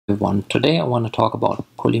Everyone, today I want to talk about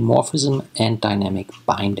polymorphism and dynamic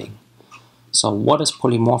binding. So what is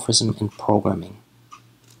polymorphism in programming?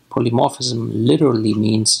 Polymorphism literally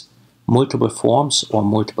means multiple forms or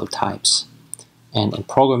multiple types. And in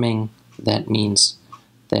programming that means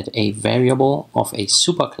that a variable of a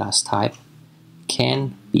superclass type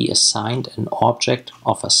can be assigned an object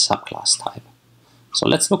of a subclass type. So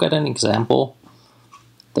let's look at an example.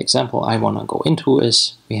 The example I want to go into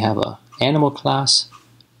is we have an animal class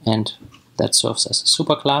and that serves as a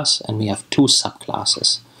superclass, and we have two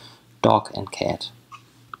subclasses, dog and cat.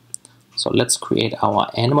 So let's create our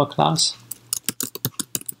animal class.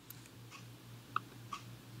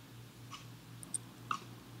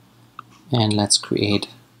 And let's create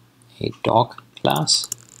a dog class.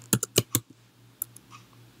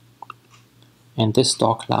 And this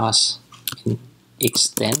dog class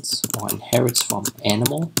extends or inherits from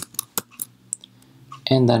animal.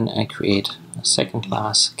 And then I create a second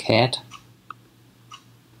class, cat.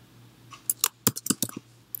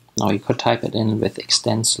 Now you could type it in with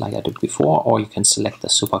extends like I did before, or you can select the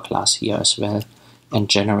superclass here as well and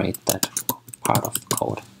generate that part of the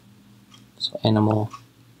code. So animal.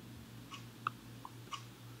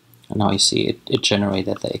 And now you see it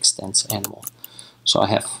generated the extends animal. So I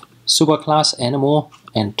have superclass animal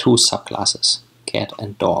and two subclasses, cat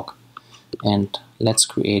and dog. And let's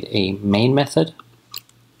create a main method.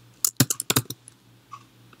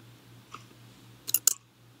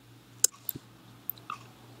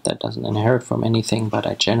 That doesn't inherit from anything, but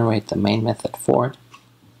I generate the main method for it.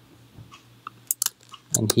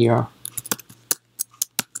 And here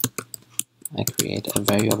I create a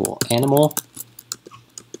variable animal.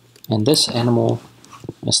 And this animal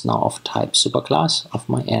is now of type superclass of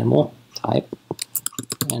my animal type.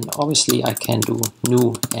 And obviously I can do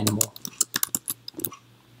new animal.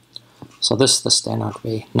 So this is the standard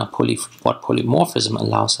way. Now what polymorphism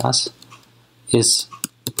allows us is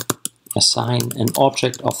assign an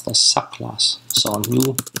object of the subclass. So a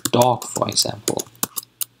new dog, for example.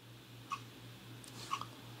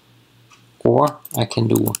 Or I can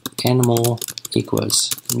do animal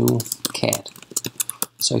equals new cat.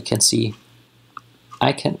 So you can see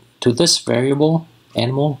I can, to this variable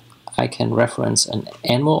animal, I can reference an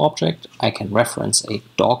animal object, I can reference a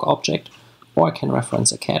dog object, or I can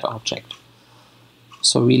reference a cat object.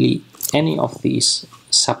 So really any of these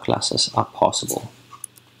subclasses are possible.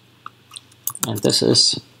 And this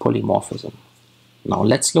is polymorphism. Now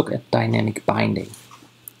let's look at dynamic binding.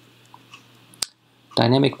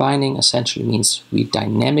 Dynamic binding essentially means we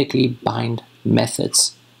dynamically bind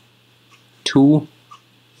methods to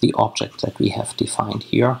the object that we have defined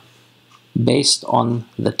here based on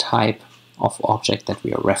the type of object that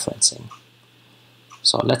we are referencing.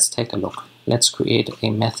 So let's take a look. Let's create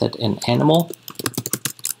a method in animal,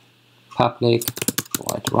 public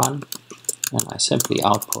void run, and I simply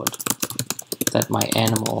output that my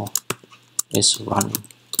animal is running.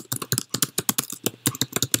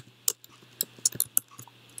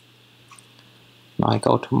 Now I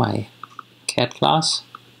go to my cat class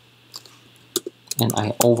and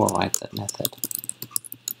I override that method.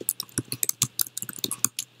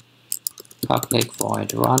 Public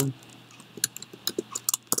void run,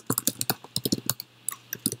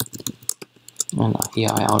 and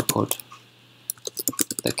here I output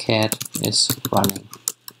the cat is running.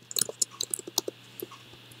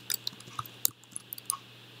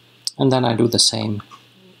 And then I do the same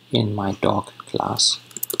in my dog class.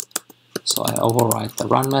 So I override the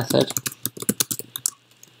run method,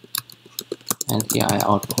 and here I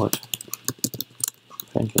output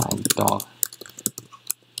println dog.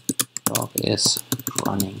 Dog is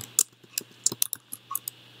running.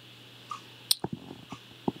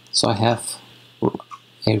 So I have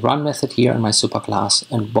a run method here in my superclass,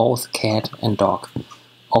 and both cat and dog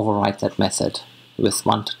override that method with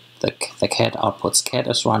one. The cat outputs cat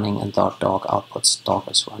is running and the dog outputs dog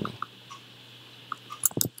is running.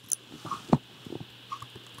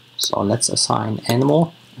 So let's assign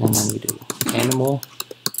animal, and then we do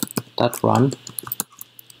animal.run.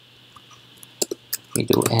 We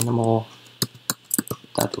do animal.run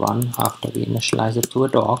after we initialize it to a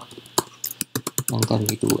dog, and then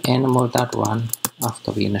we do animal.run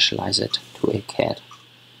after we initialize it to a cat.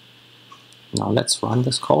 Now let's run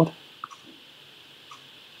this code.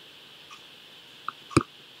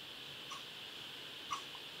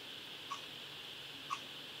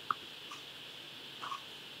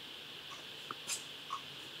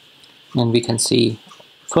 And we can see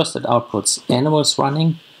first it outputs animals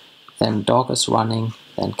running, then dog is running,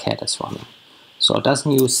 then cat is running. So it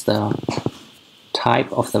doesn't use the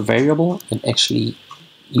type of the variable, it actually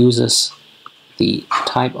uses the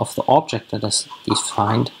type of the object that is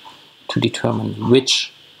defined to determine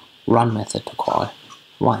which run method to call.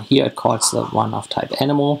 Here it calls the one of type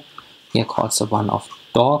animal, here it calls the one of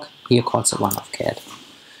dog, here it calls the one of cat.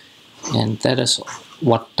 And that is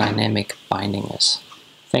what dynamic binding is.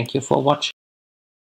 Thank you for watching.